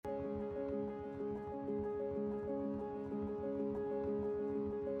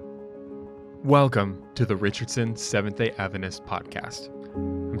Welcome to the Richardson Seventh-day Adventist podcast.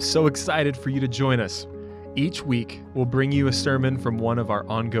 I'm so excited for you to join us. Each week, we'll bring you a sermon from one of our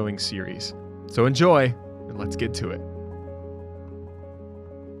ongoing series. So enjoy, and let's get to it.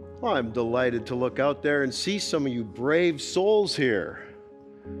 Well, I'm delighted to look out there and see some of you brave souls here.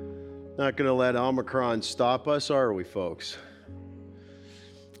 Not going to let Omicron stop us, are we, folks?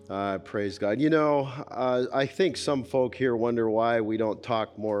 Praise God. You know, I think some folk here wonder why we don't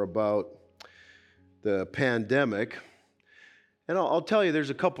talk more about the pandemic. And I'll tell you,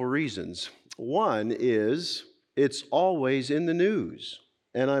 there's a couple reasons. One is it's always in the news.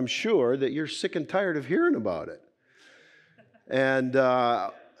 And I'm sure that you're sick and tired of hearing about it. And,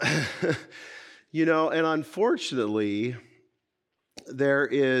 you know, and unfortunately, there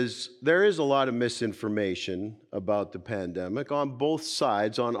is a lot of misinformation about the pandemic on both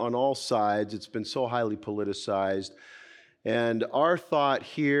sides, on all sides. It's been so highly politicized. And our thought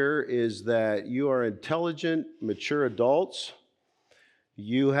here is that you are intelligent, mature adults.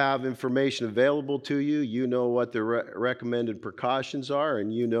 You have information available to you. You know what the recommended precautions are,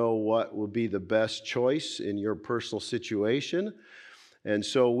 and you know what will be the best choice in your personal situation. And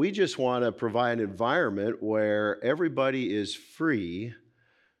so we just want to provide an environment where everybody is free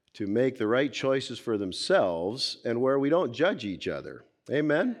to make the right choices for themselves and where we don't judge each other.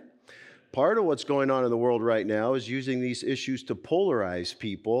 Amen? Part of what's going on in the world right now is using these issues to polarize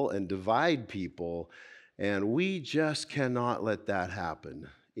people and divide people, and we just cannot let that happen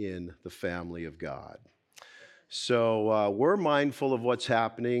in the family of God. So we're mindful of what's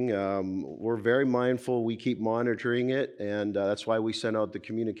happening. We're very mindful. We keep monitoring it, and that's why we sent out the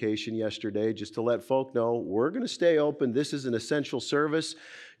communication yesterday, just to let folk know we're going to stay open. This is an essential service.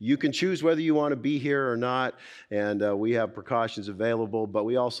 You can choose whether you want to be here or not, and we have precautions available, but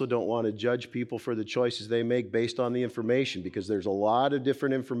we also don't want to judge people for the choices they make based on the information, because there's a lot of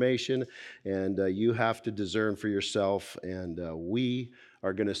different information, and you have to discern for yourself, and we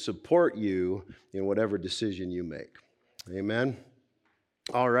are going to support you in whatever decision you make. Amen?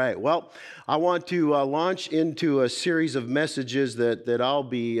 All right. Well, I want to launch into a series of messages that I'll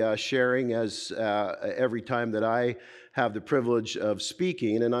be sharing as every time that I have the privilege of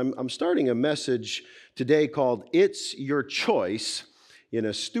speaking. And I'm starting a message today called It's Your Choice, in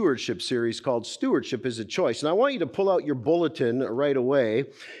a stewardship series called Stewardship is a Choice. And I want you to pull out your bulletin right away.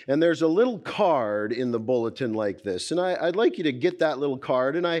 And there's a little card in the bulletin like this. And I'd like you to get that little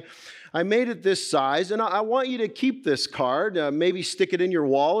card. And I made it this size. And I want you to keep this card. Maybe stick it in your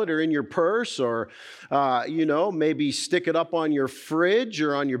wallet or in your purse, or, maybe stick it up on your fridge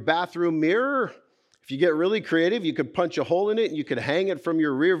or on your bathroom mirror. If you get really creative, you could punch a hole in it and you could hang it from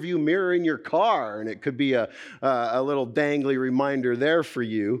your rearview mirror in your car, and it could be a little dangly reminder there for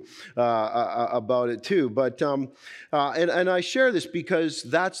you about it too. But and I share this because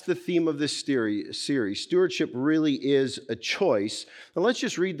that's the theme of this series. Stewardship really is a choice. And let's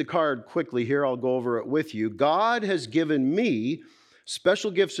just read the card quickly here. I'll go over it with you. God has given me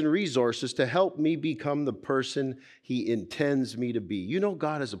special gifts and resources to help me become the person He intends me to be. You know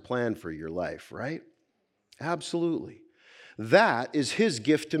God has a plan for your life, right? Absolutely. That is His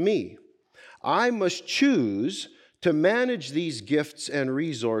gift to me. I must choose to manage these gifts and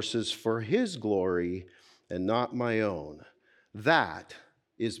resources for His glory and not my own. That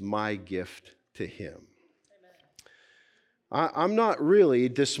is my gift to Him. I'm not really,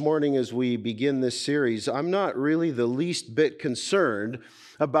 this morning as we begin this series, I'm not really the least bit concerned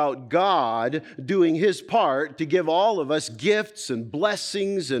about God doing His part to give all of us gifts and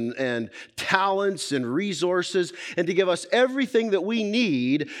blessings and talents and resources, and to give us everything that we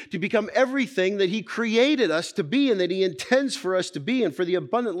need to become everything that He created us to be and that He intends for us to be, and for the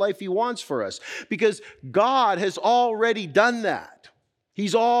abundant life He wants for us. Because God has already done that.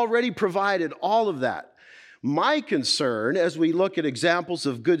 He's already provided all of that. My concern, as we look at examples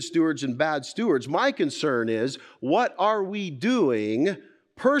of good stewards and bad stewards, my concern is, what are we doing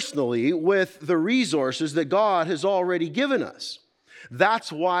personally with the resources that God has already given us?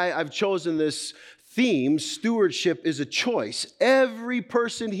 That's why I've chosen this theme. Stewardship is a choice. Every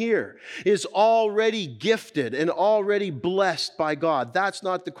person here is already gifted and already blessed by God. That's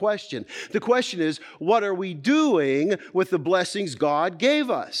not the question. The question is, what are we doing with the blessings God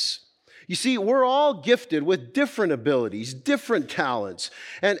gave us? You see, we're all gifted with different abilities, different talents,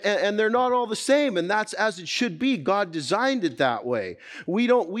 and they're not all the same, and that's as it should be. God designed it that way. We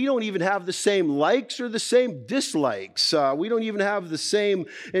don't even have the same likes or the same dislikes. We don't even have the same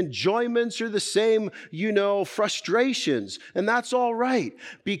enjoyments or the same, frustrations, and that's all right,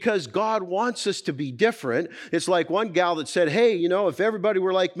 because God wants us to be different. It's like one gal that said, hey, if everybody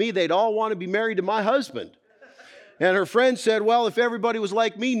were like me, they'd all want to be married to my husband. And her friend said, well, if everybody was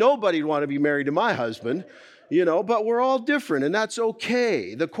like me, nobody'd want to be married to my husband. But we're all different, and that's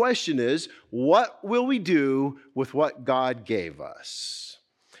okay. The question is, what will we do with what God gave us?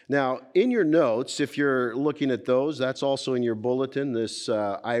 Now, in your notes, if you're looking at those, that's also in your bulletin, this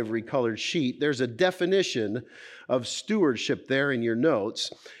ivory-colored sheet. There's a definition of stewardship there in your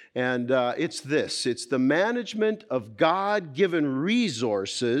notes, and it's this. It's the management of God-given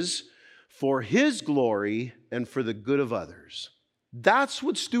resources for His glory and for the good of others. That's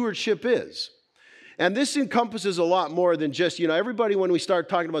what stewardship is. And this encompasses a lot more than just, everybody, when we start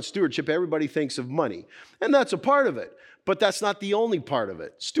talking about stewardship, everybody thinks of money. And that's a part of it. But that's not the only part of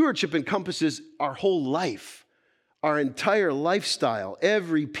it. Stewardship encompasses our whole life, our entire lifestyle.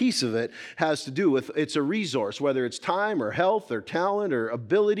 Every piece of it has to do with, it's a resource, whether it's time or health or talent or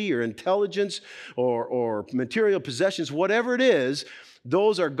ability or intelligence or material possessions, whatever it is.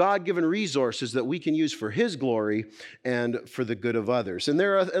 Those are God-given resources that we can use for His glory and for the good of others. And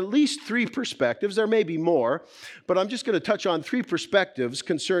there are at least three perspectives. There may be more, but I'm just going to touch on three perspectives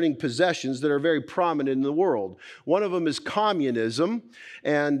concerning possessions that are very prominent in the world. One of them is communism,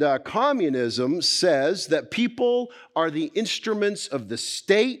 and communism says that people are the instruments of the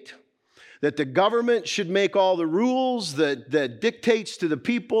state, that the government should make all the rules that dictates to the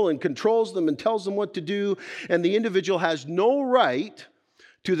people and controls them and tells them what to do, and the individual has no right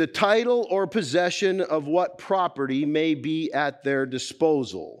to the title or possession of what property may be at their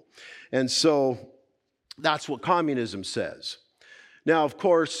disposal. And so that's what communism says. Now, of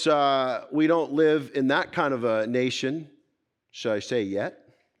course, we don't live in that kind of a nation, should I say yet?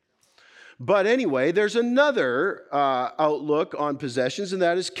 But anyway, there's another outlook on possessions, and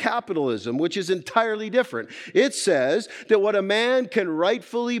that is capitalism, which is entirely different. It says that what a man can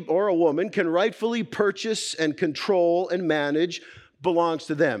rightfully, or a woman can rightfully purchase and control and manage belongs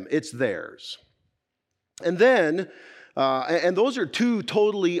to them. It's theirs. And then, and those are two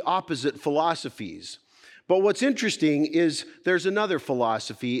totally opposite philosophies. But what's interesting is there's another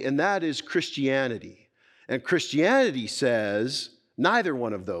philosophy, and that is Christianity. And Christianity says neither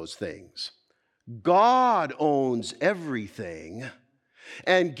one of those things. God owns everything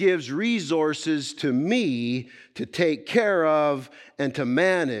and gives resources to me to take care of and to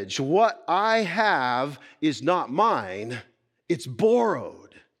manage. What I have is not mine. It's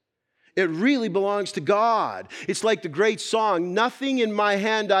borrowed. It really belongs to God. It's like the great song, nothing in my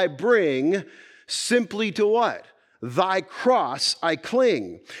hand I bring, simply to what? Thy cross I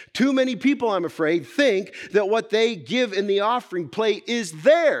cling. Too many people, I'm afraid, think that what they give in the offering plate is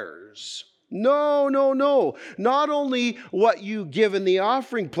theirs. No, no, no. Not only what you give in the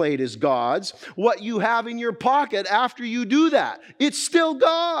offering plate is God's, what you have in your pocket after you do that, it's still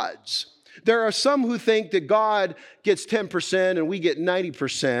God's. There are some who think that God gets 10% and we get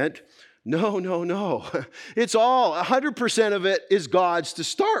 90%. No, no, no. It's all, 100% of it is God's to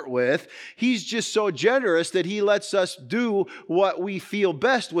start with. He's just so generous that He lets us do what we feel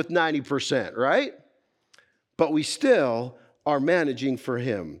best with 90%, right? But we still are managing for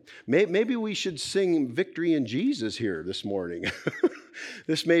Him. Maybe we should sing Victory in Jesus here this morning.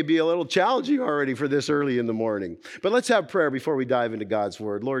 This may be a little challenging already for this early in the morning. But let's have prayer before we dive into God's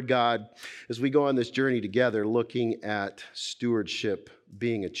Word. Lord God, as we go on this journey together, looking at stewardship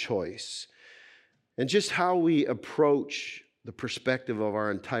being a choice, and just how we approach the perspective of our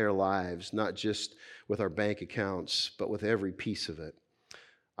entire lives, not just with our bank accounts, but with every piece of it.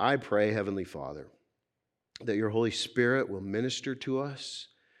 I pray, Heavenly Father, that your Holy Spirit will minister to us,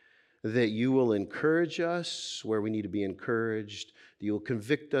 that you will encourage us where we need to be encouraged, that you will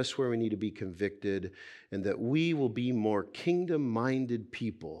convict us where we need to be convicted, and that we will be more kingdom-minded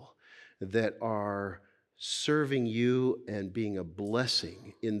people that are serving you and being a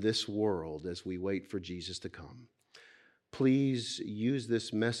blessing in this world as we wait for Jesus to come. Please use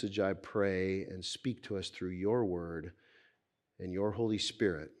this message, I pray, and speak to us through your word and your Holy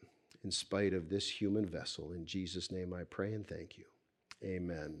Spirit in spite of this human vessel. In Jesus' name I pray and thank you.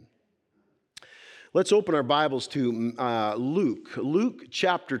 Amen. Let's open our Bibles to Luke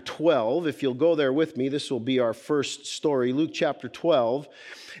chapter 12. If you'll go there with me, this will be our first story, Luke chapter 12.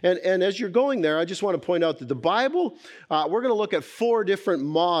 And as you're going there, I just want to point out that the Bible, we're going to look at 4 different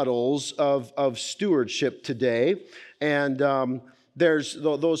models of stewardship today. And there's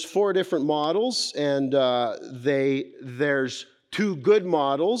those 4 different models, and there's 2 good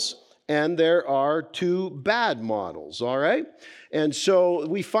models, and there are 2 bad models, all right? And so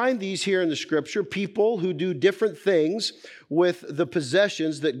we find these here in the Scripture, people who do different things with the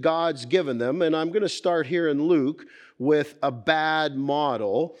possessions that God's given them. And I'm going to start here in Luke with a bad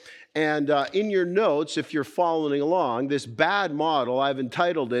model. And in your notes, if you're following along, this bad model, I've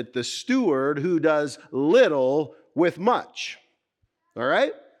entitled it, The Steward Who Does Little with much. All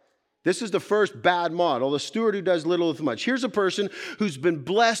right? This is the first bad model, the steward who does little with much. Here's a person who's been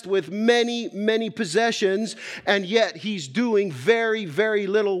blessed with many, many possessions, and yet he's doing very, very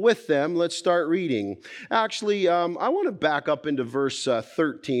little with them. Let's start reading. Actually, I want to back up into verse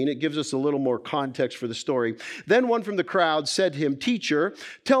 13. It gives us a little more context for the story. Then one from the crowd said to him, "Teacher,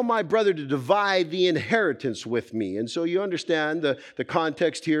 tell my brother to divide the inheritance with me." And so you understand the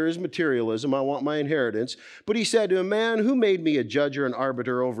context here is materialism. I want my inheritance. But he said to him, "Man, who made me a judge or an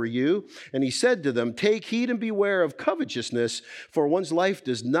arbiter over you?" And he said to them, "Take heed and beware of covetousness, for one's life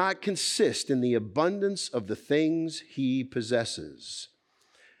does not consist in the abundance of the things he possesses."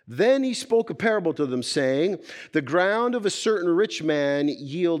 Then he spoke a parable to them, saying, "The ground of a certain rich man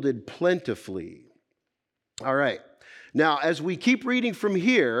yielded plentifully." All right. Now, as we keep reading from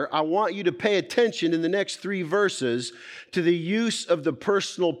here, I want you to pay attention in the next 3 verses to the use of the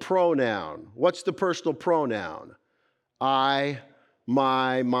personal pronoun. What's the personal pronoun? I,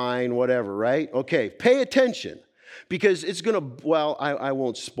 my, mine, whatever, right? Okay, pay attention because it's going to, well, I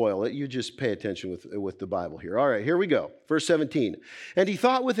won't spoil it. You just pay attention with the Bible here. All right, here we go. Verse 17. And he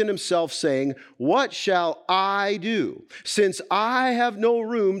thought within himself, saying, "What shall I do, since I have no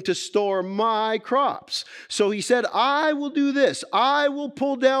room to store my crops?" So he said, "I will do this. I will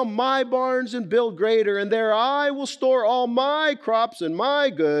pull down my barns and build greater, and there I will store all my crops and my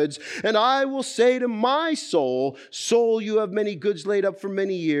goods. And I will say to my soul, soul, you have many goods laid up for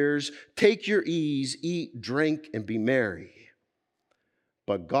many years. Take your ease, eat, drink, and be merry."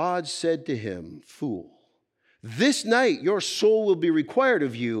 But God said to him, "Fool, this night your soul will be required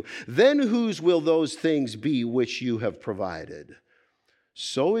of you. Then whose will those things be which you have provided?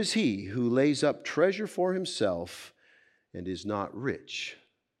 So is he who lays up treasure for himself and is not rich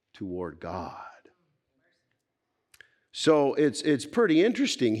toward God." So it's pretty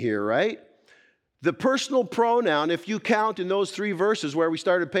interesting here, right? The personal pronoun, if you count in those 3 verses where we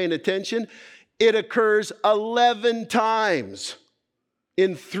started paying attention, it occurs 11 times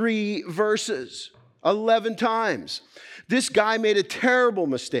in 3 verses. 11 times. This guy made a terrible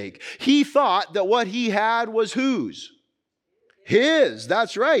mistake. He thought that what he had was whose? His.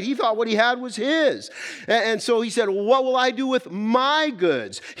 That's right. He thought what he had was his. And so he said, "What will I do with my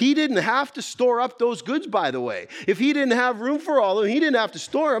goods?" He didn't have to store up those goods, by the way. If he didn't have room for all of them, he didn't have to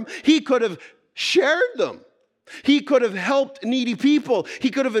store them. He could have shared them. He could have helped needy people.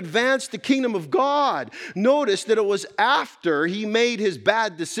 He could have advanced the kingdom of God. Notice that it was after he made his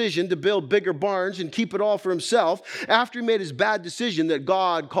bad decision to build bigger barns and keep it all for himself, after he made his bad decision, that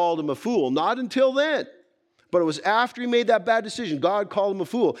God called him a fool. Not until then. But it was after he made that bad decision, God called him a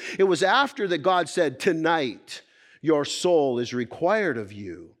fool. It was after that God said, "Tonight your soul is required of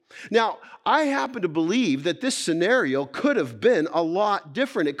you." Now, I happen to believe that this scenario could have been a lot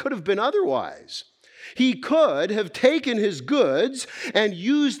different. It could have been otherwise. He could have taken his goods and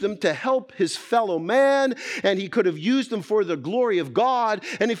used them to help his fellow man, and he could have used them for the glory of God.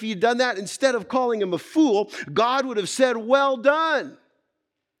 And if he'd done that, instead of calling him a fool, God would have said, "Well done."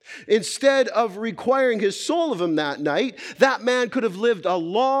 Instead of requiring his soul of him that night, that man could have lived a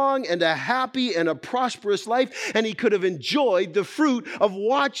long and a happy and a prosperous life, and he could have enjoyed the fruit of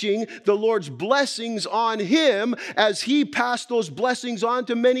watching the Lord's blessings on him as he passed those blessings on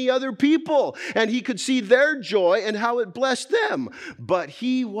to many other people, and he could see their joy and how it blessed them. But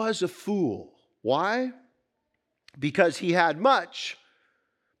he was a fool. Why? Because he had much,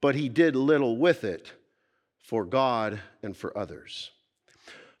 but he did little with it for God and for others.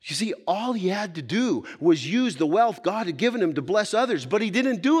 You see, all he had to do was use the wealth God had given him to bless others, but he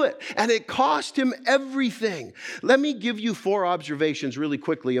didn't do it, and it cost him everything. Let me give you 4 observations really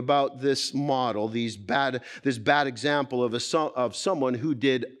quickly about this model, this bad example of someone who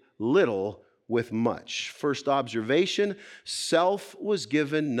did little with much. First observation, self was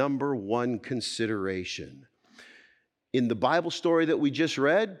given number 1 consideration. In the Bible story that we just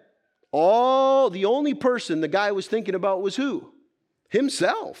read, the only person the guy was thinking about was who?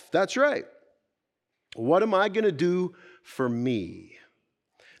 Himself. That's right. What am I going to do for me?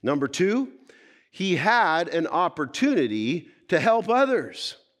 Number 2, he had an opportunity to help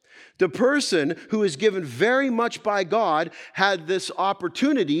others. The person who is given very much by God had this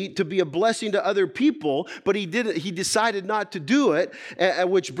opportunity to be a blessing to other people, but he decided not to do it,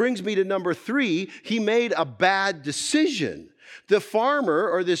 which brings me to number 3, he made a bad decision. The farmer,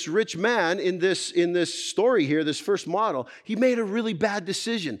 or this rich man in this story here, this first model, he made a really bad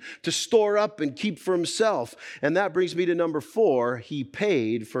decision to store up and keep for himself. And that brings me to number 4, he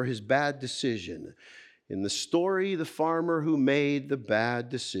paid for his bad decision. In the story, the farmer who made the bad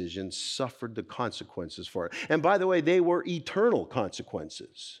decision suffered the consequences for it. And by the way, they were eternal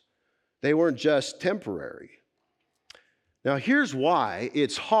consequences. They weren't just temporary. Now, here's why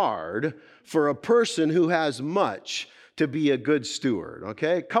it's hard for a person who has much to be a good steward,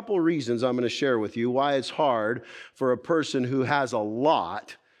 okay? A couple reasons I'm going to share with you why it's hard for a person who has a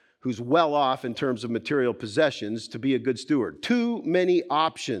lot, who's well off in terms of material possessions, to be a good steward. Too many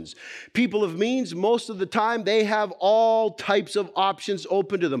options. People of means, most of the time, they have all types of options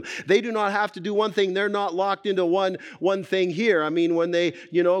open to them. They do not have to do one thing. They're not locked into one thing here. I mean, when they,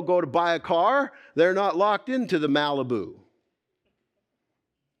 go to buy a car, they're not locked into the Malibu.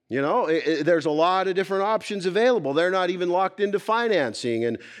 There's a lot of different options available. They're not even locked into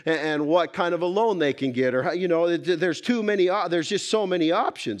financing and what kind of a loan they can get, or there's too many. There's just so many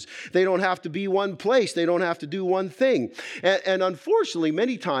options. They don't have to be one place. They don't have to do one thing. And unfortunately,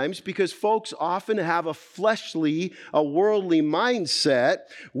 many times, because folks often have a fleshly, a worldly mindset,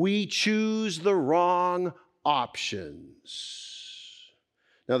 we choose the wrong options.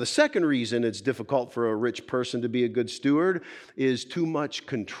 Now, the second reason it's difficult for a rich person to be a good steward is too much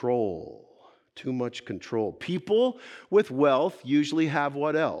control. Too much control. People with wealth usually have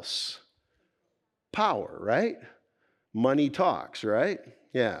what else? Power, right? Money talks, right?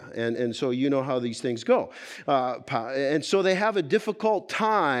 Yeah, and so you know how these things go. And so they have a difficult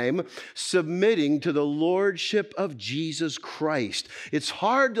time submitting to the lordship of Jesus Christ. It's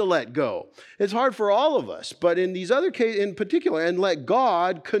hard to let go. It's hard for all of us, but in these other cases in particular, and let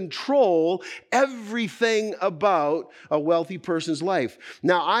God control everything about a wealthy person's life.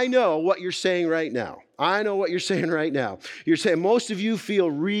 Now, I know what you're saying right now. I know what you're saying right now. You're saying, most of you feel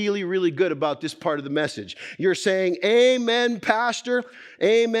really, really good about this part of the message. You're saying, amen, pastor.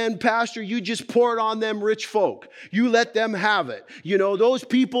 Amen, pastor. You just pour it on them rich folk. You let them have it. Those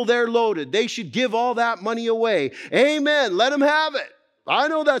people, they're loaded. They should give all that money away. Amen. Let them have it. I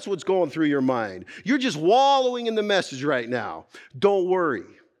know that's what's going through your mind. You're just wallowing in the message right now. Don't worry.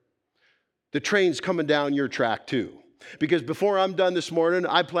 The train's coming down your track too. Because before I'm done this morning,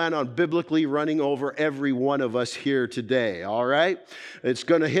 I plan on biblically running over every one of us here today, all right? It's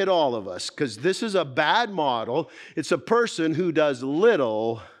going to hit all of us because this is a bad model. It's a person who does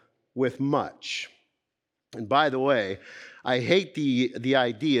little with much. And by the way, I hate the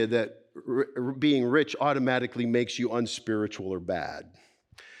idea that being rich automatically makes you unspiritual or bad.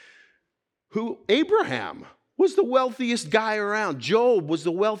 Abraham was the wealthiest guy around. Job was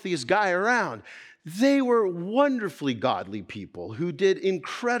the wealthiest guy around. They were wonderfully godly people who did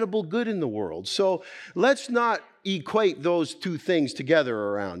incredible good in the world. So let's not equate those two things together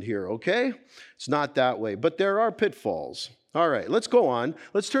around here, okay? It's not that way, but there are pitfalls. All right, let's go on.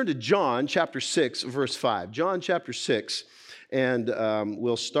 Let's turn to John chapter 6, verse 5. John chapter 6, and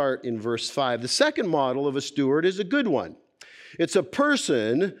we'll start in verse 5. The second model of a steward is a good one. It's a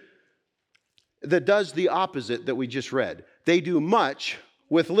person that does the opposite that we just read. They do much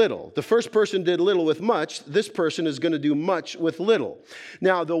with little. The first person did little with much. This person is going to do much with little.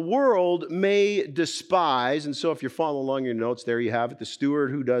 Now, the world may despise, and so if you're following along your notes, there you have it, the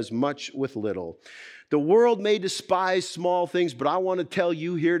steward who does much with little. The world may despise small things, but I want to tell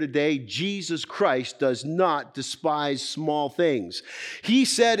you here today, Jesus Christ does not despise small things. He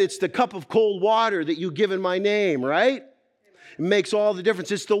said it's the cup of cold water that you give in my name, right? It makes all the difference.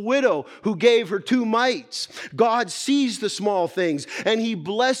 It's the widow who gave her 2 mites. God sees the small things, and he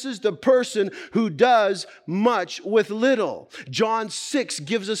blesses the person who does much with little. John 6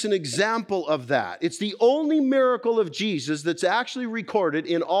 gives us an example of that. It's the only miracle of Jesus that's actually recorded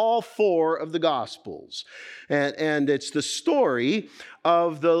in all 4 of the Gospels. And it's the story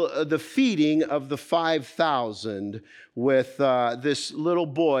of the feeding of the 5,000 with this little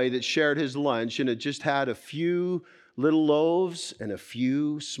boy that shared his lunch, and it just had a few little loaves and a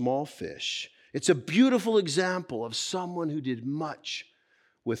few small fish. It's a beautiful example of someone who did much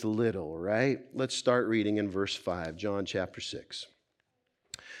with little, right? Let's start reading in verse 5, John chapter 6.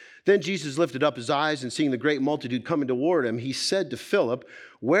 Then Jesus lifted up his eyes, and seeing the great multitude coming toward him, he said to Philip,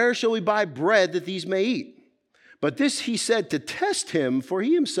 "Where shall we buy bread that these may eat?" But this he said to test him, for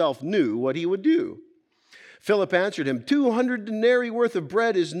he himself knew what he would do. Philip answered him, 200 denarii worth of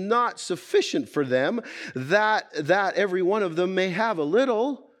bread is not sufficient for them, that every one of them may have a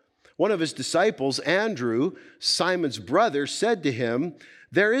little. One of his disciples, Andrew, Simon's brother, said to him,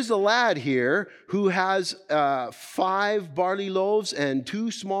 "There is a lad here who has 5 barley loaves and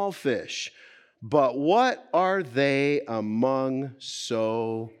 2 small fish. But what are they among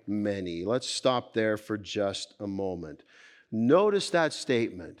so many?" Let's stop there for just a moment. Notice that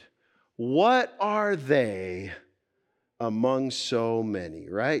statement. What are they among so many,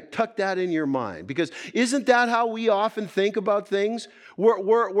 right? Tuck that in your mind, because isn't that how we often think about things?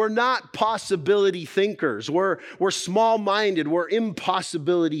 We're not possibility thinkers. We're small-minded. We're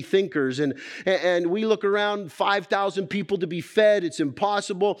impossibility thinkers. And we look around, 5,000 people to be fed. It's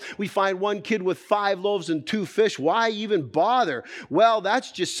impossible. We find one kid with 5 loaves and 2 fish. Why even bother? Well,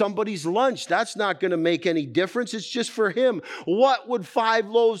 that's just somebody's lunch. That's not going to make any difference. It's just for him. What would 5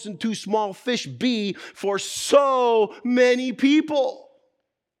 loaves and 2 small fish be for so many people?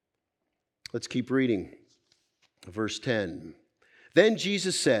 Let's keep reading. Verse 10. Then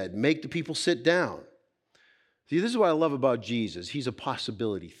Jesus said, make the people sit down. See, this is what I love about Jesus. He's a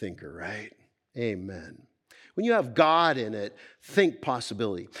possibility thinker, right? Amen. When you have God in it, think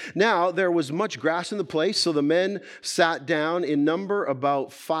possibility. Now, there was much grass in the place, so the men sat down, in number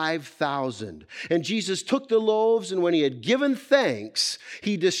about 5,000. And Jesus took the loaves, and when he had given thanks,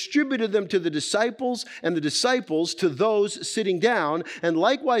 he distributed them to the disciples, and the disciples to those sitting down, and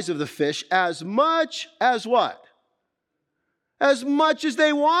likewise of the fish, as much as what? As much as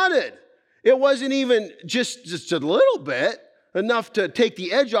they wanted. It wasn't even just a little bit, enough to take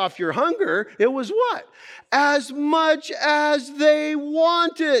the edge off your hunger. It was what? As much as they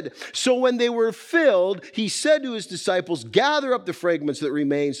wanted. So when they were filled, he said to his disciples, gather up the fragments that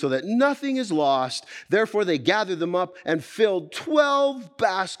remain so that nothing is lost. Therefore they gathered them up and filled 12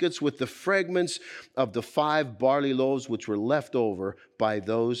 baskets with the fragments of the 5 barley loaves which were left over by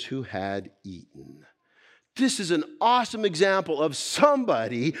those who had eaten. This is an awesome example of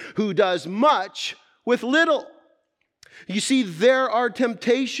somebody who does much with little. You see, there are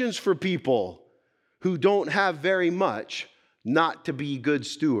temptations for people who don't have very much not to be good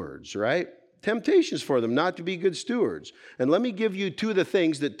stewards, right? Temptations for them not to be good stewards. And let me give you 2 of the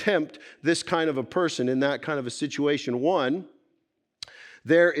things that tempt this kind of a person in that kind of a situation. 1,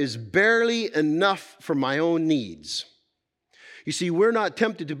 there is barely enough for my own needs. You see, we're not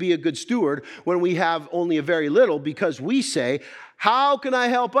tempted to be a good steward when we have only a very little, because we say, how can I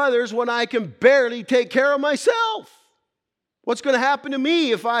help others when I can barely take care of myself? What's going to happen to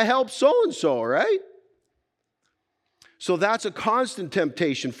me if I help so-and-so, right? So that's a constant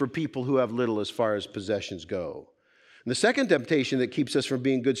temptation for people who have little as far as possessions go. And the second temptation that keeps us from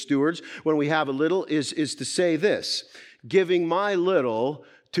being good stewards when we have a little is to say this: giving my little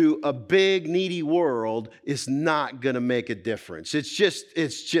to a big, needy world is not going to make a difference. It's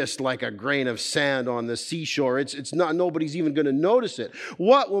just like a grain of sand on the seashore. It's not, nobody's even going to notice it.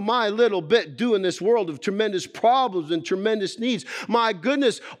 What will my little bit do in this world of tremendous problems and tremendous needs? My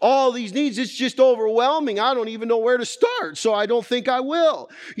goodness, all these needs, it's just overwhelming. I don't even know where to start, so I don't think I will.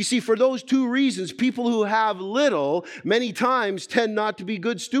 You see, for those 2 reasons, people who have little many times tend not to be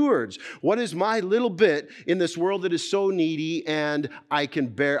good stewards. What is my little bit in this world that is so needy and I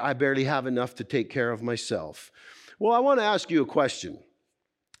barely have enough to take care of myself? Well, I want to ask you a question.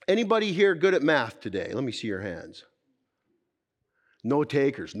 Anybody here good at math today? Let me see your hands. No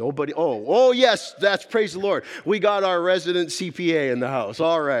takers. Nobody. Oh, yes, that's, praise the Lord. We got our resident CPA in the house.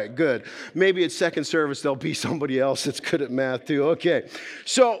 All right, good. Maybe at second service there'll be somebody else that's good at math too. Okay.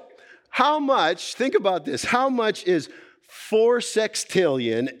 So how much, think about this, how much is 4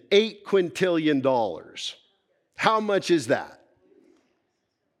 sextillion, 8 quintillion dollars? How much is that?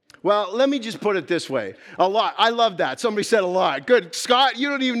 Well, let me just put it this way. A lot. I love that. Somebody said a lot. Good. Scott, you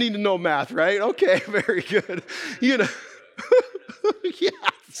don't even need to know math, right? Okay, very good. You know,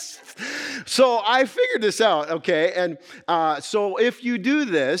 yes. So I figured this out, okay? And so if you do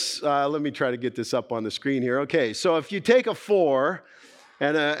this, let me try to get this up on the screen here. Okay, so if you take a 4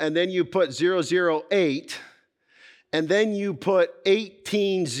 and then you put 008, and then you put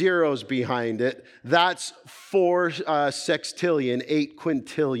 18 zeros behind it, that's 4 sextillion, 8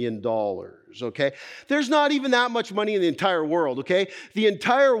 quintillion dollars, okay? There's not even that much money in the entire world, okay? The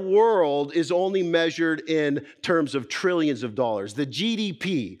entire world is only measured in terms of trillions of dollars. The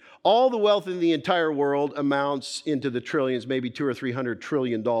GDP, all the wealth in the entire world amounts into the trillions, maybe 200 or 300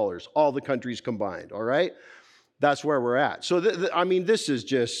 trillion dollars, all the countries combined, all right? That's where we're at. So, I mean, this is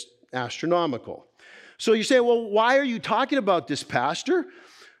just astronomical. So you say, well, why are you talking about this, Pastor?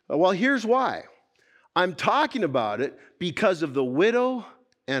 Well, here's why. I'm talking about it because of the widow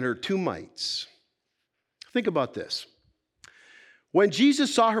and her 2 mites. Think about this. When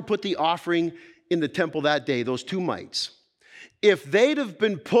Jesus saw her put the offering in the temple that day, those 2 mites, if they'd have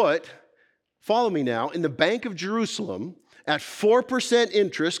been put, follow me now, in the Bank of Jerusalem at 4%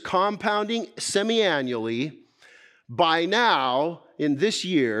 interest, compounding semi-annually, by now, in this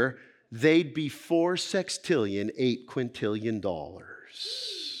year, they'd be 4 sextillion, 8 quintillion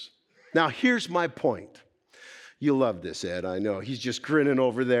dollars. Now, here's my point. You love this, Ed, I know. He's just grinning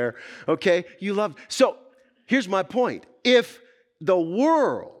over there. Okay, you love. So, here's my point. if the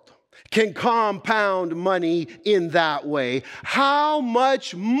world can compound money in that way, how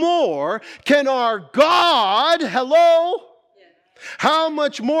much more can our God, hello? How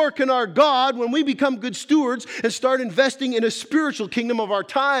much more can our God, when we become good stewards and start investing in a spiritual kingdom of our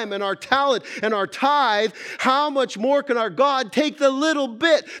time and our talent and our tithe, how much more can our God take the little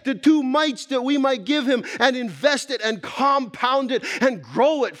bit, the 2 mites that we might give him, and invest it and compound it and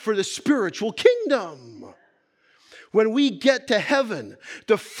grow it for the spiritual kingdom? When we get to heaven,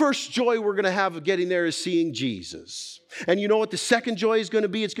 the first joy we're going to have of getting there is seeing Jesus. And you know what the second joy is going to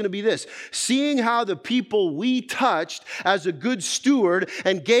be? It's going to be this: seeing how the people we touched as a good steward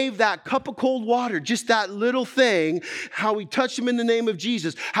and gave that cup of cold water, just that little thing, how we touched them in the name of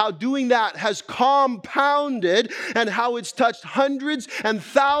Jesus, how doing that has compounded and how it's touched hundreds and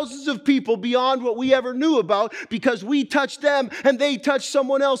thousands of people beyond what we ever knew about, because we touched them and they touched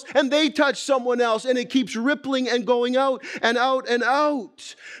someone else and they touched someone else, and it keeps rippling and going out and out and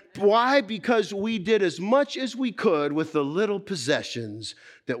out. Why? Because we did as much as we could with the little possessions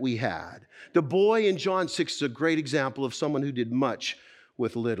that we had. The boy in John 6 is a great example of someone who did much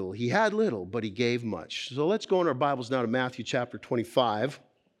with little. He had little, but he gave much. So let's go in our Bibles now to Matthew chapter 25.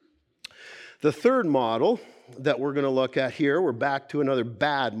 The third model that we're going to look at here, we're back to another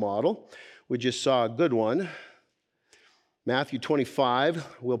bad model. We just saw a good one. Matthew 25,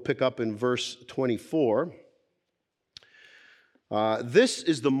 we'll pick up in verse 24. This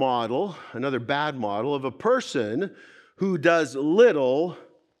is the model, another bad model, of a person who does little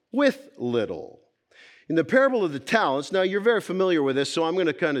with little. In the parable of the talents, now you're very familiar with this, so I'm going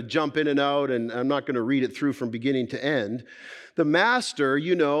to kind of jump in and out, and I'm not going to read it through from beginning to end. The master,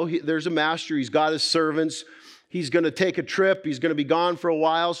 you know, there's a master, he's got his servants. He's going to take a trip. He's going to be gone for a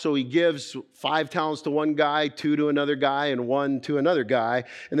while, so he gives 5 talents to one guy, 2 to another guy, and 1 to another guy,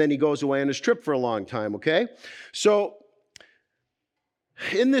 and then he goes away on his trip for a long time, okay? So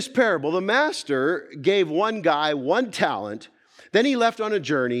in this parable, the master gave one guy 1 talent, then he left on a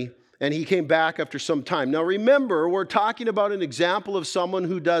journey, and he came back after some time. Now remember, we're talking about an example of someone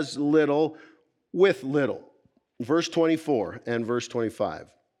who does little with little. Verse 24 and verse 25.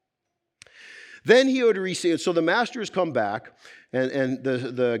 Then he would receive, so the master has come back, and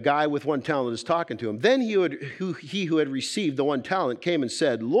the guy with 1 talent is talking to him. Then he who had received the 1 talent came and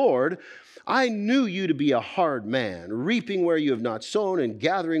said, Lord, I knew you to be a hard man, reaping where you have not sown and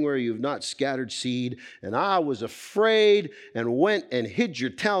gathering where you have not scattered seed. And I was afraid and went and hid your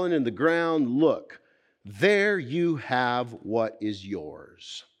talent in the ground. Look, there you have what is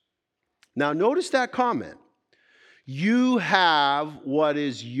yours. Now notice that comment. You have what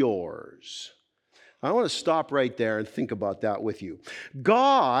is yours. I want to stop right there and think about that with you.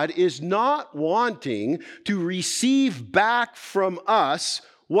 God is not wanting to receive back from us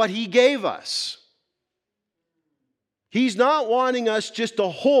what he gave us. He's not wanting us just to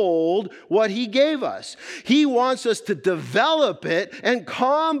hold what he gave us. He wants us to develop it and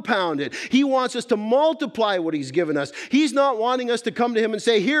compound it. He wants us to multiply what he's given us. He's not wanting us to come to him and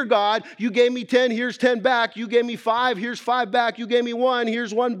say, here, God, you gave me 10, here's 10 back. You gave me 5, here's 5 back. You gave me 1,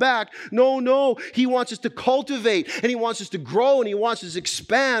 here's 1 back. No. He wants us to cultivate, and he wants us to grow, and he wants us to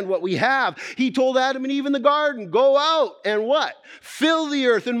expand what we have. He told Adam and Eve in the garden, go out and what? Fill the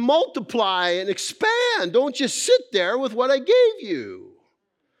earth and multiply and expand. Don't just sit there with what I gave you.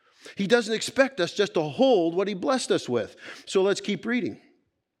 He doesn't expect us just to hold what he blessed us with. So let's keep reading.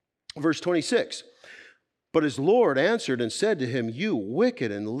 Verse 26. But his Lord answered and said to him, you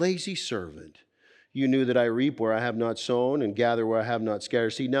wicked and lazy servant. You knew that I reap where I have not sown and gather where I have not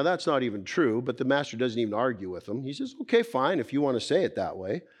scattered seed. Now that's not even true, but the master doesn't even argue with him. He says, okay, fine, if you want to say it that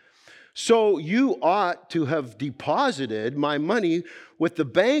way. So you ought to have deposited my money with the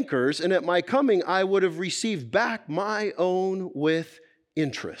bankers, and at my coming I would have received back my own with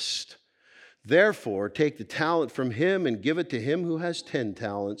interest. Therefore, take the talent from him and give it to him who has 10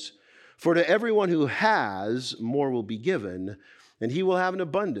 talents. For to everyone who has, more will be given, and he will have an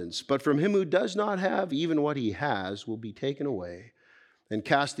abundance. But from him who does not have, even what he has will be taken away. And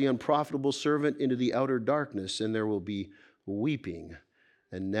cast the unprofitable servant into the outer darkness, and there will be weeping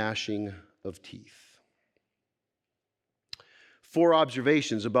and gnashing of teeth. 4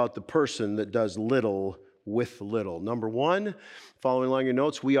 observations about the person that does little with little. Number 1, following along your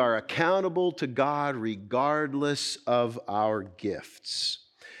notes, we are accountable to God regardless of our gifts.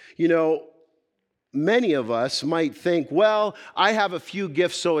 You know, many of us might think, well, I have a few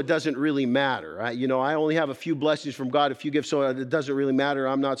gifts, so it doesn't really matter. I only have a few blessings from God, a few gifts, so it doesn't really matter.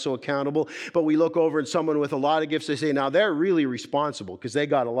 I'm not so accountable. But we look over at someone with a lot of gifts, they say, now they're really responsible because they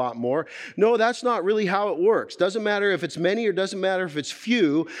got a lot more. No, that's not really how it works. Doesn't matter if it's many or doesn't matter if it's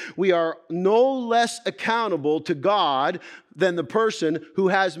few. We are no less accountable to God than the person who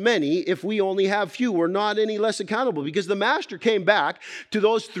has many. If we only have few, we're not any less accountable, because the master came back to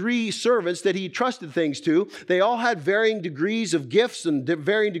those 3 servants that he trusted things to. They all had varying degrees of gifts and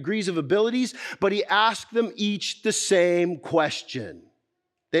varying degrees of abilities, but he asked them each the same question.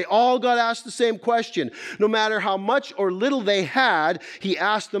 They all got asked the same question. No matter how much or little they had, he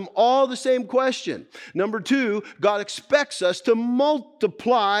asked them all the same question. Number 2, God expects us to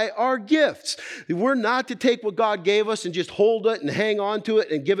multiply our gifts. We're not to take what God gave us and just hold it and hang on to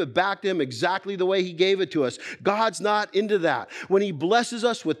it and give it back to him exactly the way he gave it to us. God's not into that. When he blesses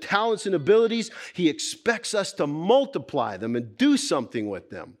us with talents and abilities, he expects us to multiply them and do something with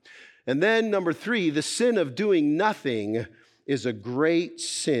them. And then number 3, the sin of doing nothing is a great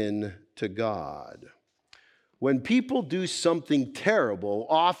sin to God. When people do something terrible,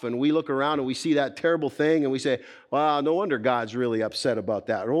 often we look around and we see that terrible thing and we say, well, no wonder God's really upset about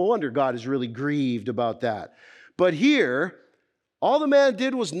that. Or no wonder God is really grieved about that. But here, all the man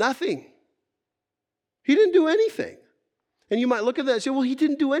did was nothing. He didn't do anything. And you might look at that and say, well, he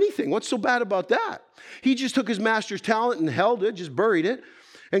didn't do anything. What's so bad about that? He just took his master's talent and held it, just buried it.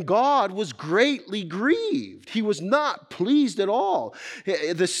 And God was greatly grieved. He was not pleased at all.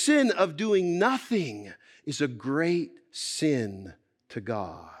 The sin of doing nothing is a great sin to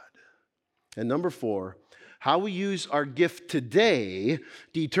God. And number 4, how we use our gift today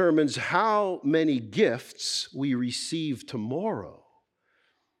determines how many gifts we receive tomorrow.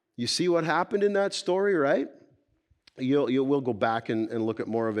 You see what happened in that story, right? We'll go back and look at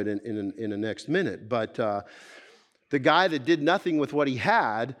more of it in the next minute. But the guy that did nothing with what he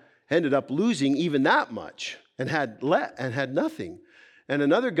had ended up losing even that much and had nothing. And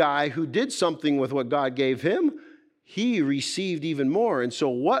another guy who did something with what God gave him, he received even more. And so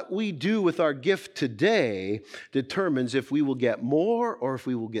what we do with our gift today determines if we will get more or if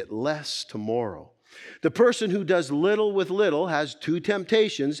we will get less tomorrow. The person who does little with little has 2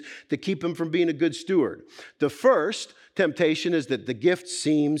 temptations to keep him from being a good steward. The first temptation is that the gift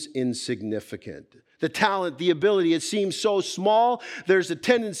seems insignificant. The talent, the ability, it seems so small, there's a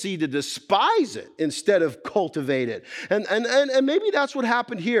tendency to despise it instead of cultivate it. And maybe that's what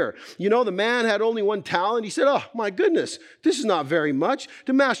happened here. The man had only 1 talent. He said, oh, my goodness, this is not very much.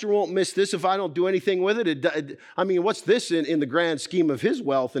 The master won't miss this if I don't do anything with it. What's this in the grand scheme of his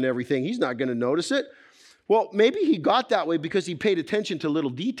wealth and everything? He's not going to notice it. Well, maybe he got that way because he paid attention to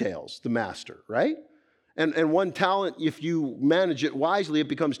little details, the master, right? And 1 talent, if you manage it wisely, it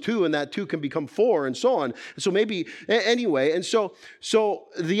becomes 2, and that 2 can become 4, and so on. So maybe, anyway, and so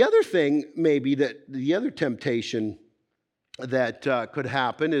the other thing, maybe, that the other temptation that could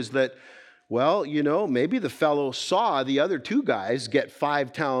happen is that, well, maybe the fellow saw the other 2 guys get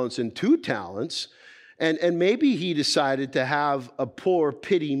 5 talents and 2 talents, and maybe he decided to have a poor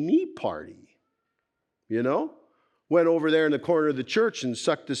pity me party, Went over there in the corner of the church and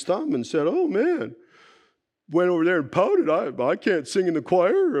sucked his thumb and said, oh, man. Went over there and pouted. I can't sing in the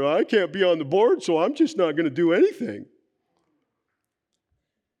choir, or I can't be on the board, so I'm just not going to do anything.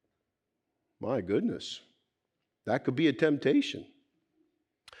 My goodness. That could be a temptation.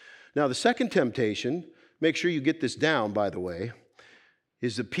 Now, the second temptation, make sure you get this down, by the way,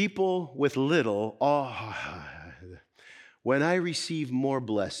 is the people with little, when I receive more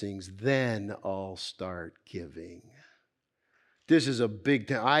blessings, then I'll start giving. This is a big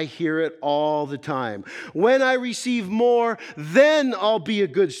thing. I hear it all the time. When I receive more, then I'll be a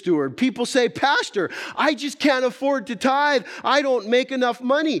good steward. People say, Pastor, I just can't afford to tithe. I don't make enough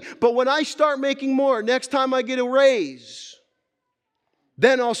money. But when I start making more, next time I get a raise,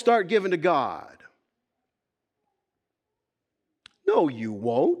 then I'll start giving to God. No, you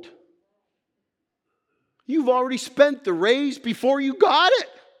won't. You've already spent the raise before you got it.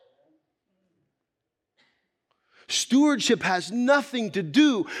 Stewardship has nothing to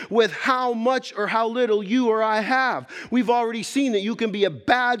do with how much or how little you or I have. We've already seen that you can be a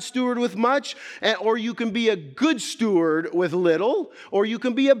bad steward with much, or you can be a good steward with little, or you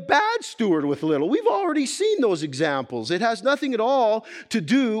can be a bad steward with little. We've already seen those examples. It has nothing at all to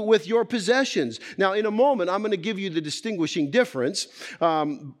do with your possessions. Now, in a moment, I'm going to give you the distinguishing difference,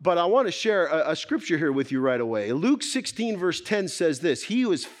 but I want to share a scripture here with you right away. Luke 16, verse 10 says this: He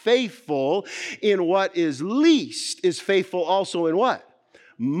who is faithful in what is least is faithful also in what?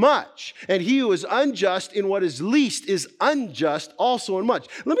 much. And he who is unjust in what is least is unjust also in much.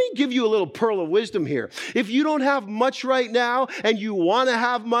 Let me give you a little pearl of wisdom here. If you don't have much right now and you want to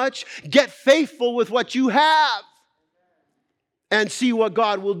have much, get faithful with what you have and see what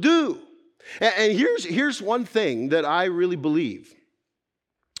God will do. And here's one thing that I really believe.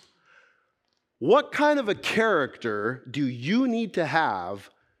 What kind of a character do you need to have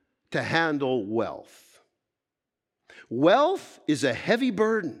to handle wealth? Wealth is a heavy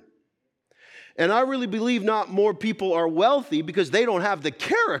burden. And I really believe not more people are wealthy because they don't have the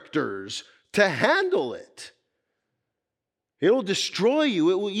characters to handle it. It'll destroy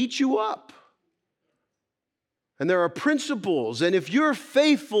you. It will eat you up. And there are principles. And if you're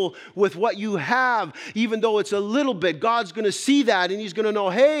faithful with what you have, even though it's a little bit, God's going to see that and he's going to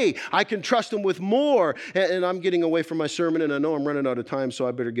know, hey, I can trust him with more. And I'm getting away from my sermon and I know I'm running out of time, so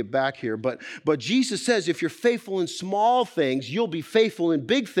I better get back here. But Jesus says if you're faithful in small things, you'll be faithful in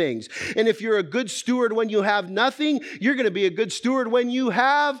big things. And if you're a good steward when you have nothing, you're going to be a good steward when you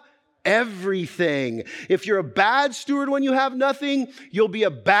have everything. If you're a bad steward when you have nothing, you'll be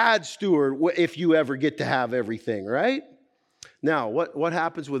a bad steward if you ever get to have everything, right? Now, what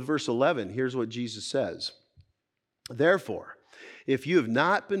happens with verse 11? Here's what Jesus says. Therefore, if you have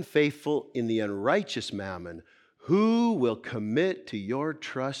not been faithful in the unrighteous mammon, who will commit to your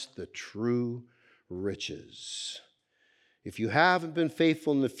trust the true riches? If you haven't been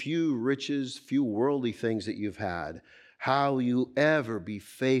faithful in the few riches, few worldly things that you've had, how will you ever be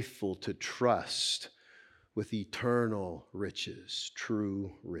faithful to trust with eternal riches,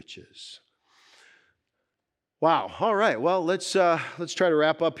 true riches? Wow. All right. Well, let's try to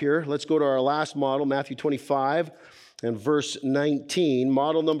wrap up here. Let's go to our last model, Matthew 25 and verse 19.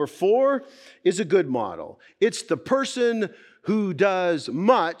 Model number 4 is a good model. It's the person who does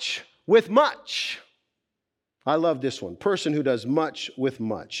much with much. I love this one. Person who does much with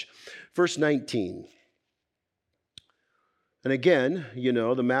much. Verse 19. And again,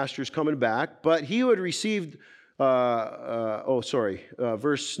 the master's coming back, but he who had received, verse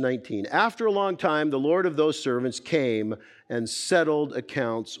 19. After a long time, the Lord of those servants came and settled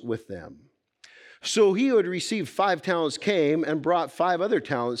accounts with them. So he who had received 5 talents came and brought 5 other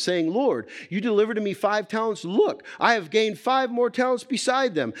talents, saying, Lord, you delivered to me 5 talents. Look, I have gained 5 more talents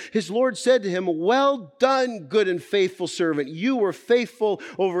beside them. His Lord said to him, well done, good and faithful servant. You were faithful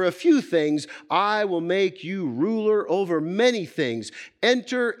over a few things. I will make you ruler over many things.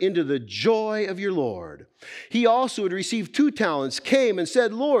 Enter into the joy of your Lord. He also had received 2 talents, came and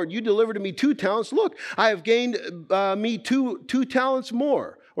said, Lord, you delivered to me 2 talents. Look, I have gained me two talents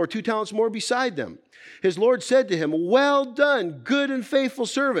more. Or 2 talents more beside them. His Lord said to him, well done, good and faithful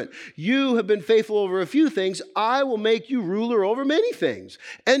servant. You have been faithful over a few things. I will make you ruler over many things.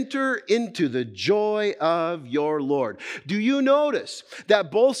 Enter into the joy of your Lord. Do you notice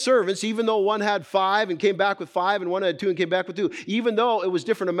that both servants, even though one had 5 and came back with 5 and one had 2 and came back with 2, even though it was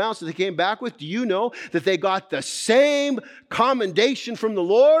different amounts that they came back with, do you know that they got the same commendation from the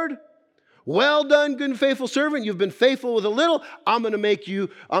Lord? Well done, good and faithful servant. You've been faithful with a little. I'm going to make you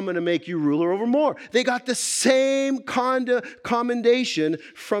ruler over more. They got the same commendation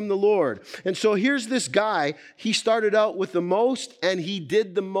from the Lord. And so here's this guy. He started out with the most and he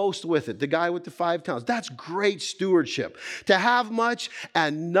did the most with it. The guy with the 5 talents. That's great stewardship. To have much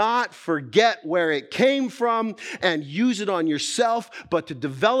and not forget where it came from and use it on yourself, but to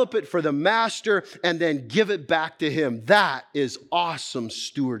develop it for the master and then give it back to him. That is awesome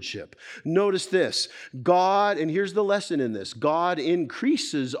stewardship. Notice this, God, and here's the lesson in this, God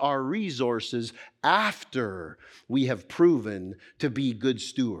increases our resources after we have proven to be good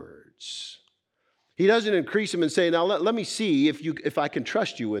stewards. He doesn't increase them and say, now let me see if I can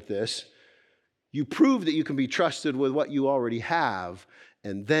trust you with this. You prove that you can be trusted with what you already have,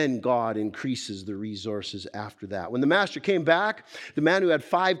 and then God increases the resources after that. When the master came back, the man who had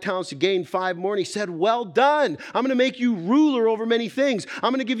 5 talents had gained 5 more, and he said, well done. I'm going to make you ruler over many things.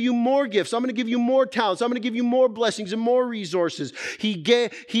 I'm going to give you more gifts. I'm going to give you more talents. I'm going to give you more blessings and more resources. He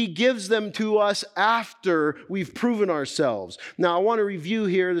gives them to us after we've proven ourselves. Now, I want to review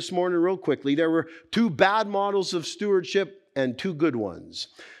here this morning real quickly. There were 2 bad models of stewardship and 2 good ones.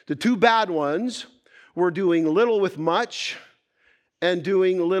 The 2 bad ones were doing little with much and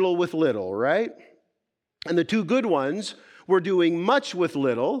doing little with little, right? And the 2 good ones were doing much with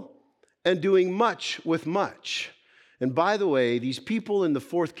little and doing much with much. And by the way, these people in the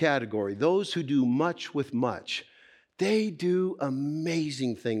 4th category, those who do much with much, they do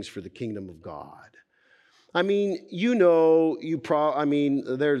amazing things for the kingdom of God. I mean,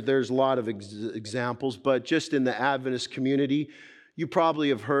 there's a lot of examples, but just in the Adventist community, you probably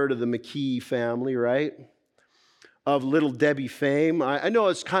have heard of the McKee family, right? of Little Debbie fame. I know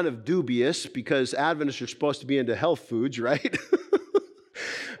it's kind of dubious because Adventists are supposed to be into health foods, right?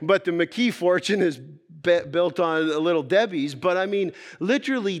 But the McKee fortune is built on Little Debbie's. But I mean,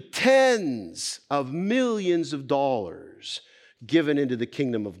 literally tens of millions of dollars given into the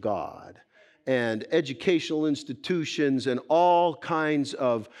kingdom of God, and educational institutions and all kinds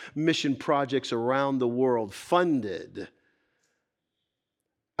of mission projects around the world funded.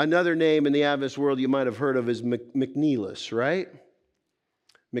 Another name in the Adventist world you might have heard of is McNeilis, right?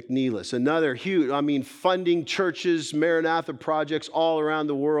 McNeilis, another huge, funding churches, Maranatha projects all around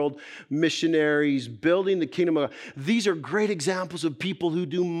the world, missionaries, building the kingdom of God. These are great examples of people who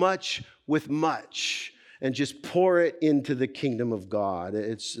do much with much and just pour it into the kingdom of God.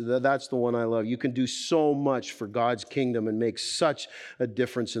 That's the one I love. You can do so much for God's kingdom and make such a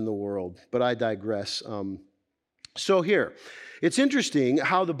difference in the world. But I digress. So here, it's interesting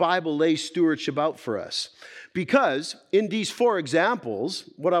how the Bible lays stewardship out for us. Because in these 4 examples,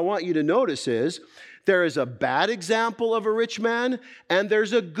 what I want you to notice is there is a bad example of a rich man and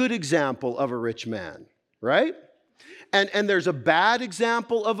there's a good example of a rich man, right? And there's a bad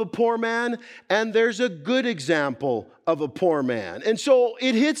example of a poor man and there's a good example of a poor man. And so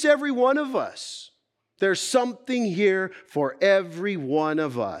it hits every one of us. There's something here for every one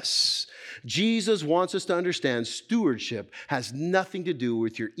of us. Jesus wants us to understand stewardship has nothing to do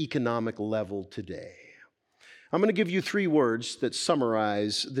with your economic level today. I'm going to give you 3 words that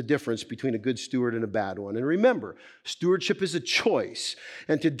summarize the difference between a good steward and a bad one. And remember, stewardship is a choice.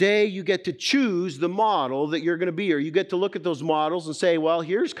 And today you get to choose the model that you're going to be, or you get to look at those models and say, well,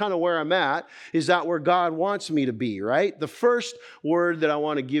 here's kind of where I'm at. Is that where God wants me to be, right? The first word that I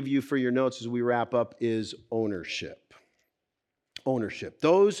want to give you for your notes as we wrap up is ownership. Ownership.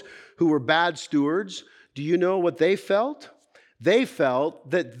 Those who were bad stewards, do you know what they felt? They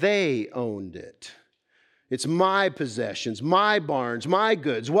felt that they owned it. It's my possessions, my barns, my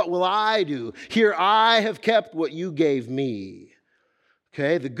goods. What will I do? Here I have kept what you gave me.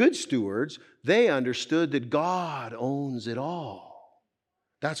 Okay, the good stewards, they understood that God owns it all.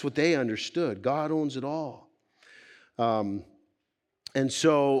 That's what they understood. God owns it all. And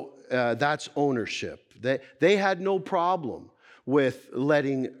so that's ownership. They had no problem with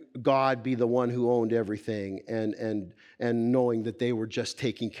letting God be the one who owned everything and knowing that they were just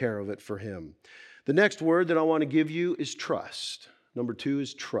taking care of it for him. The next word that I want to give you is trust. Number 2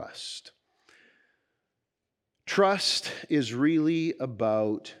 is trust. Trust is really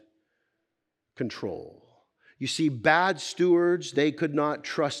about control. You see, bad stewards, they could not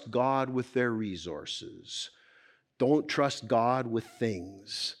trust God with their resources. Don't trust God with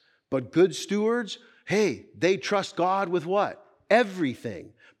things. But good stewards, hey, they trust God with what?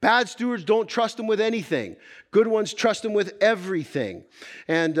 Everything. Bad stewards don't trust him with anything. Good ones trust him with everything.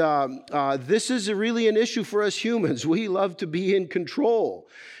 And this is really an issue for us humans. We love to be in control.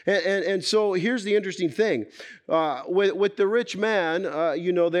 And so here's the interesting thing. With the rich man,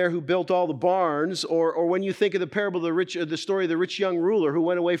 there who built all the barns, or when you think of the parable of the story of the rich young ruler who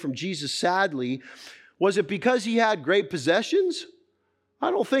went away from Jesus sadly, was it because he had great possessions? I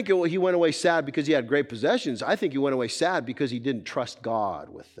don't think he went away sad because he had great possessions. I think he went away sad because he didn't trust God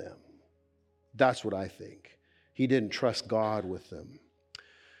with them. That's what I think. He didn't trust God with them.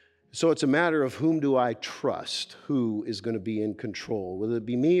 So it's a matter of whom do I trust? Who is going to be in control? Will it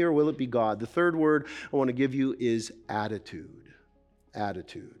be me or will it be God? The third word I want to give you is attitude.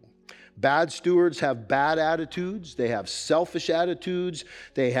 Attitude. Bad stewards have bad attitudes. They have selfish attitudes.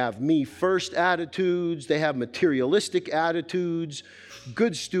 They have me first attitudes. They have materialistic attitudes.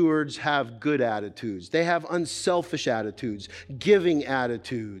 Good stewards have good attitudes. They have unselfish attitudes, giving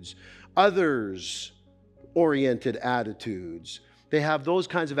attitudes, others-oriented attitudes. They have those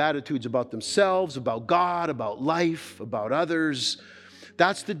kinds of attitudes about themselves, about God, about life, about others.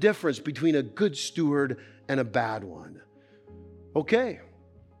 That's the difference between a good steward and a bad one. Okay,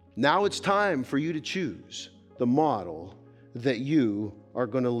 now it's time for you to choose the model that you are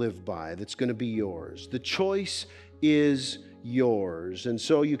going to live by, that's going to be yours. The choice is yours. And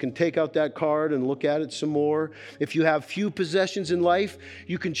so you can take out that card and look at it some more. If you have few possessions in life,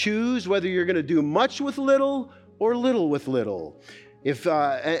 you can choose whether you're going to do much with little or little with little. You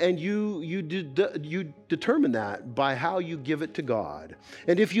determine that by how you give it to God.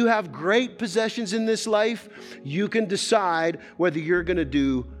 And if you have great possessions in this life, you can decide whether you're going to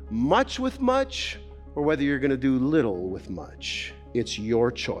do much with much or whether you're going to do little with much. It's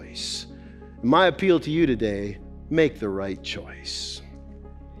your choice. My appeal to you today, make the right choice.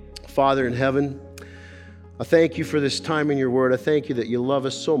 Father in heaven, I thank you for this time in your word. I thank you that you love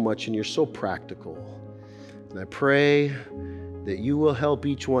us so much and you're so practical. And I pray that you will help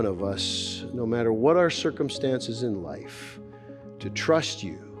each one of us, no matter what our circumstances in life, to trust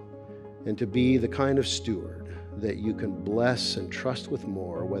you and to be the kind of steward that you can bless and trust with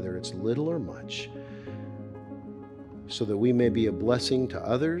more, whether it's little or much, so that we may be a blessing to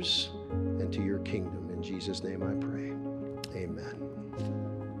others and to your kingdom. In Jesus' name I pray. Amen.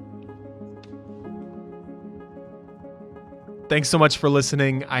 Thanks so much for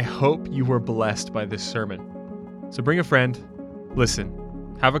listening. I hope you were blessed by this sermon. So bring a friend,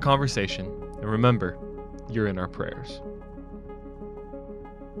 listen, have a conversation, and remember, you're in our prayers.